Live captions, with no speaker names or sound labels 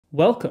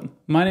Welcome,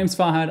 my name's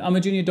Fahad, I'm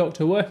a junior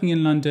doctor working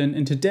in London,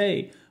 and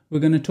today we're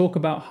going to talk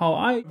about how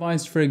I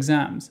revised for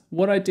exams,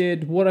 what I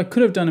did, what I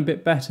could have done a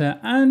bit better,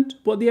 and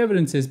what the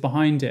evidence is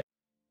behind it.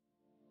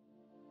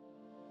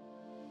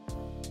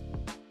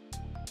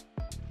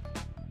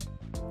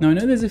 Now I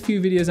know there's a few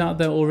videos out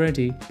there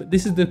already, but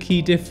this is the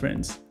key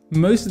difference.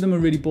 Most of them are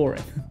really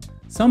boring.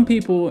 Some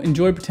people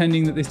enjoy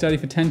pretending that they study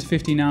for 10 to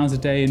 15 hours a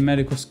day in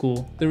medical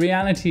school. The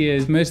reality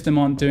is most of them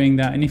aren't doing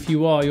that, and if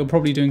you are, you're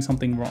probably doing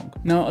something wrong.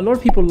 Now, a lot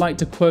of people like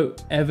to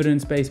quote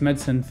evidence-based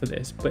medicine for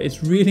this, but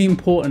it's really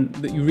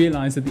important that you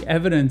realize that the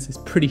evidence is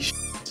pretty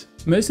shit.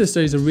 Most of the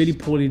studies are really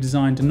poorly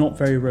designed and not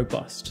very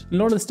robust. A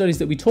lot of the studies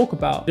that we talk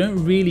about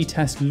don't really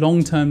test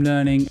long-term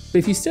learning. But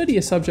if you study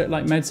a subject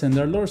like medicine,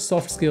 there are a lot of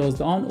soft skills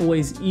that aren't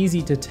always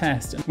easy to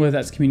test, whether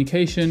that's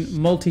communication,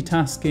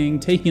 multitasking,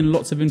 taking in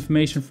lots of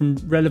information from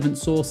relevant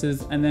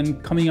sources, and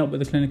then coming up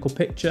with a clinical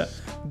picture.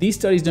 These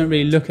studies don't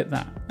really look at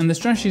that. And the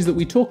strategies that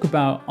we talk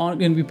about aren't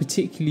going to be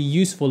particularly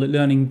useful at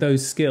learning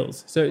those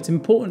skills. So it's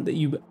important that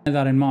you bear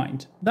that in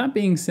mind. That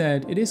being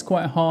said, it is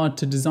quite hard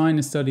to design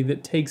a study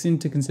that takes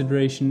into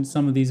consideration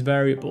some of these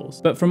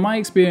variables. But from my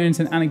experience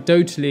and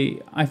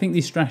anecdotally, I think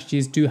these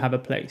strategies do have a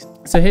place.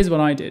 So here's what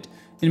I did.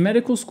 In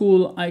medical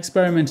school, I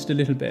experimented a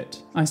little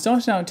bit. I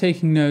started out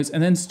taking notes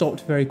and then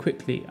stopped very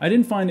quickly. I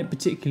didn't find it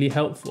particularly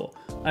helpful.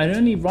 I'd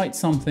only write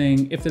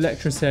something if the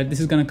lecturer said this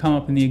is going to come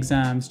up in the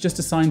exams, just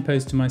a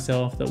signpost to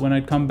myself that when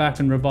I'd come back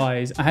and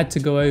revise, I had to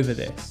go over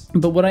this.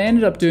 But what I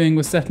ended up doing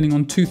was settling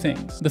on two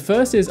things. The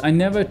first is I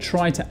never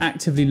tried to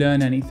actively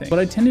learn anything. What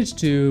I tended to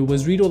do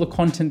was read all the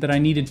content that I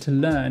needed to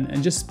learn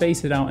and just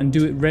space it out and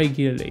do it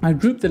regularly. I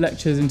grouped the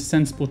lectures into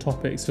sensible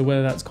topics, so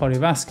whether that's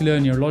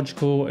cardiovascular,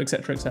 neurological,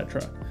 etc.,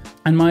 etc.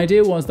 And my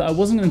idea was that I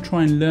wasn't going to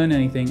try and learn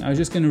anything, I was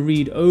just going to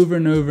read over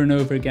and over and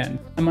over again.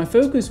 And my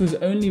focus was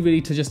only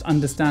really to just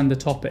understand the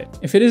topic.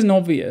 If it isn't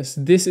obvious,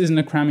 this isn't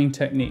a cramming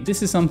technique.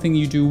 This is something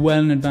you do well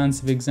in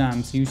advance of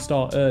exams, so you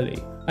start early.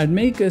 I'd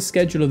make a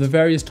schedule of the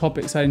various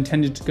topics I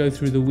intended to go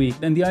through the week,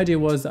 and the idea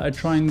was that I'd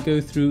try and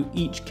go through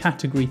each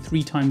category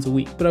 3 times a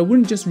week. But I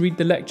wouldn't just read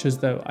the lectures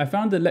though. I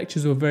found that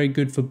lectures were very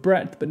good for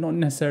breadth, but not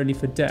necessarily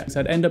for depth. So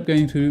I'd end up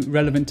going through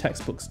relevant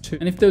textbooks too.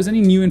 And if there was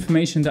any new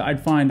information that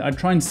I'd find, I'd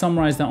try and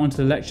summarize that onto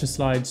the lecture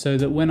slide so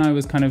that when I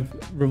was kind of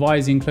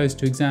revising close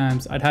to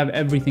exams, I'd have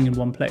everything in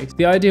one place.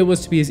 The idea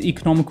was to be as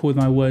economical with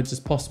my words as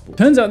possible.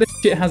 Turns out this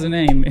shit has a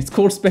name. It's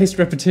called spaced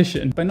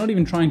repetition. By not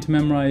even trying to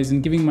memorize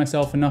and giving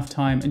myself enough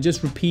time and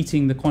just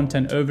repeating the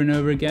content over and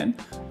over again,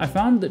 I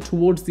found that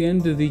towards the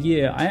end of the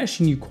year, I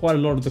actually knew quite a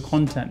lot of the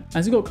content.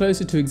 As it got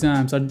closer to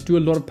exams, I'd do a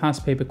lot of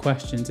past paper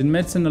questions. In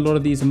medicine, a lot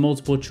of these are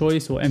multiple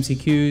choice or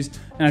MCQs,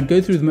 and I'd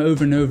go through them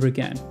over and over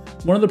again.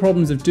 One of the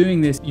problems of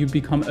doing this, you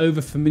become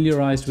over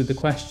familiarized with the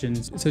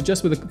questions. So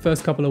just with the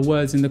first couple of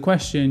words in the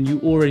question, you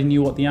already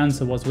knew what the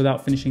answer was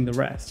without finishing the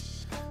rest.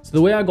 So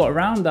the way I got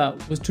around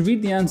that was to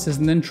read the answers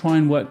and then try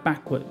and work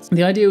backwards.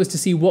 The idea was to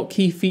see what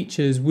key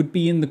features would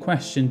be in the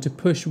question to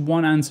push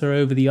one answer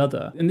over the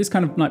other. And this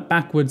kind of like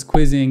backwards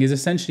quizzing is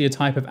essentially a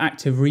type of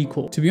active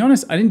recall. To be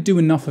honest, I didn't do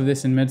enough of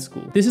this in med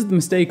school. This is the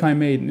mistake I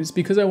made, and it's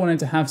because I wanted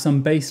to have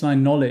some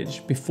baseline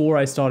knowledge before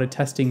I started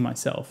testing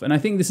myself. And I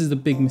think this is the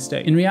big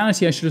mistake. In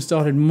reality, I should have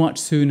started much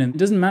sooner. It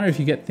doesn't matter if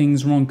you get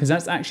things wrong, because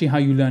that's actually how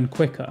you learn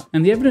quicker.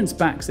 And the evidence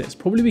backs this,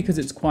 probably because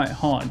it's quite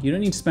hard. You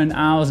don't need to spend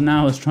hours and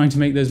hours trying to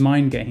make those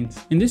mind gains.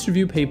 In this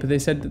review paper, they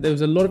said that there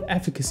was a lot of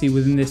efficacy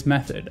within this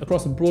method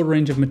across a broad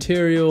range of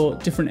material,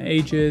 different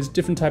ages,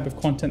 different type of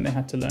content they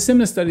had to learn. A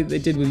similar study that they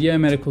did with year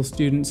medical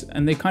students,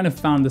 and they kind of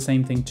found the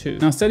same thing too.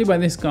 Now, a study by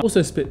this guy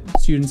also split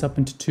students up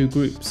into 2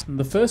 groups.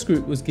 The first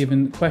group was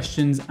given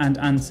questions and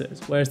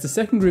answers, whereas the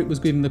second group was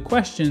given the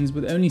questions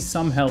with only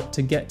some help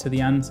to get to the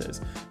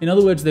answers. In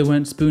other words, they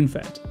weren't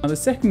spoon-fed. Now, the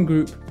second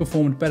group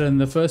performed better than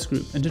the first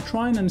group, and to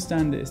try and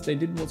understand this, they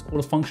did what's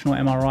called a functional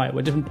MRI,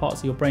 where different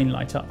parts of your brain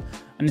light up.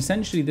 And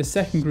essentially the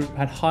second group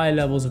had higher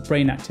levels of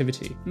brain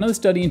activity. Another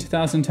study in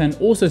 2010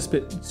 also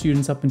split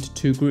students up into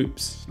 2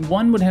 groups.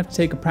 One would have to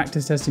take a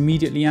practice test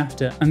immediately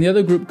after, and the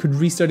other group could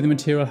restudy the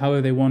material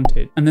however they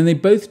wanted. And then they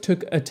both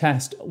took a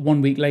test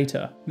 1 week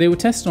later. They were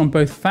tested on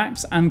both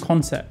facts and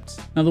concepts.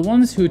 Now, the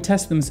ones who had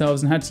tested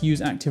themselves and had to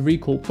use active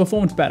recall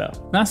performed better.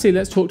 Lastly,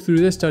 let's talk through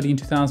this study in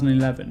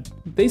 2011.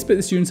 They split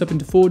the students up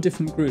into 4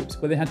 different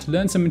groups where they had to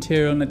learn some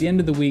material, and at the end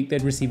of the week,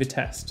 they'd receive a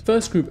test. The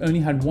first group only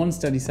had 1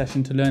 study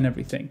session to learn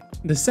everything.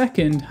 The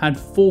second had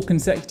 4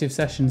 consecutive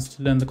sessions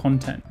to learn the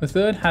content. The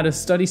third had a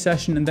study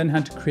session and then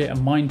had to create a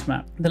mind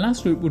map. The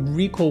last group would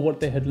recall what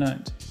they had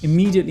learned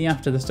immediately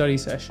after the study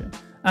session.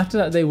 After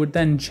that, they would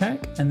then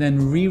check and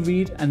then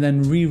reread and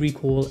then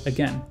re-recall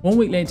again. 1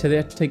 week later, they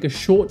had to take a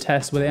short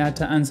test where they had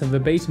to answer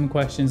verbatim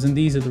questions, and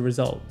these are the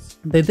results.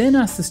 They then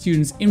asked the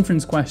students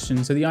inference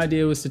questions, so the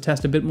idea was to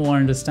test a bit more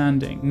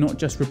understanding, not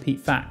just repeat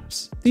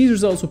facts. These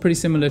results were pretty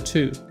similar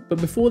too. But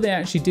before they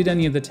actually did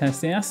any of the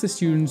tests, they asked the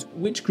students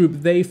which group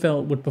they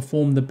felt would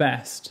perform the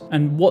best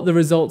and what the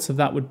results of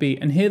that would be.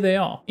 And here they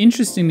are.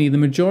 Interestingly, the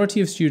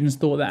majority of students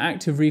thought that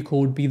active recall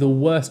would be the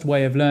worst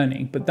way of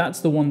learning, but that's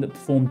the one that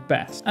performed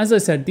best. As I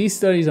said, these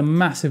studies are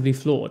massively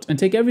flawed, and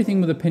take everything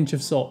with a pinch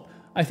of salt.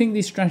 I think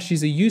these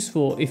strategies are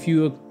useful if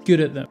you are good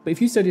at them, but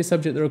if you study a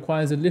subject that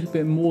requires a little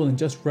bit more than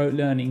just rote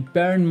learning,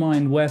 bear in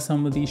mind where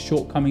some of these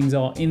shortcomings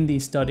are in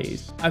these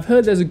studies. I've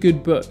heard there's a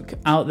good book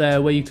out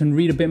there where you can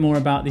read a bit more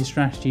about these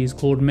strategies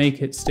called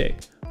Make It Stick.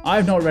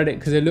 I've not read it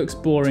because it looks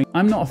boring.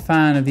 I'm not a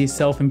fan of these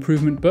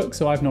self-improvement books,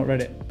 so I've not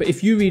read it. But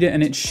if you read it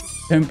and it's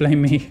don't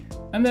blame me.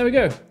 And there we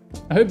go.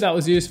 I hope that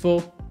was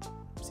useful.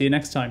 See you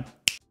next time.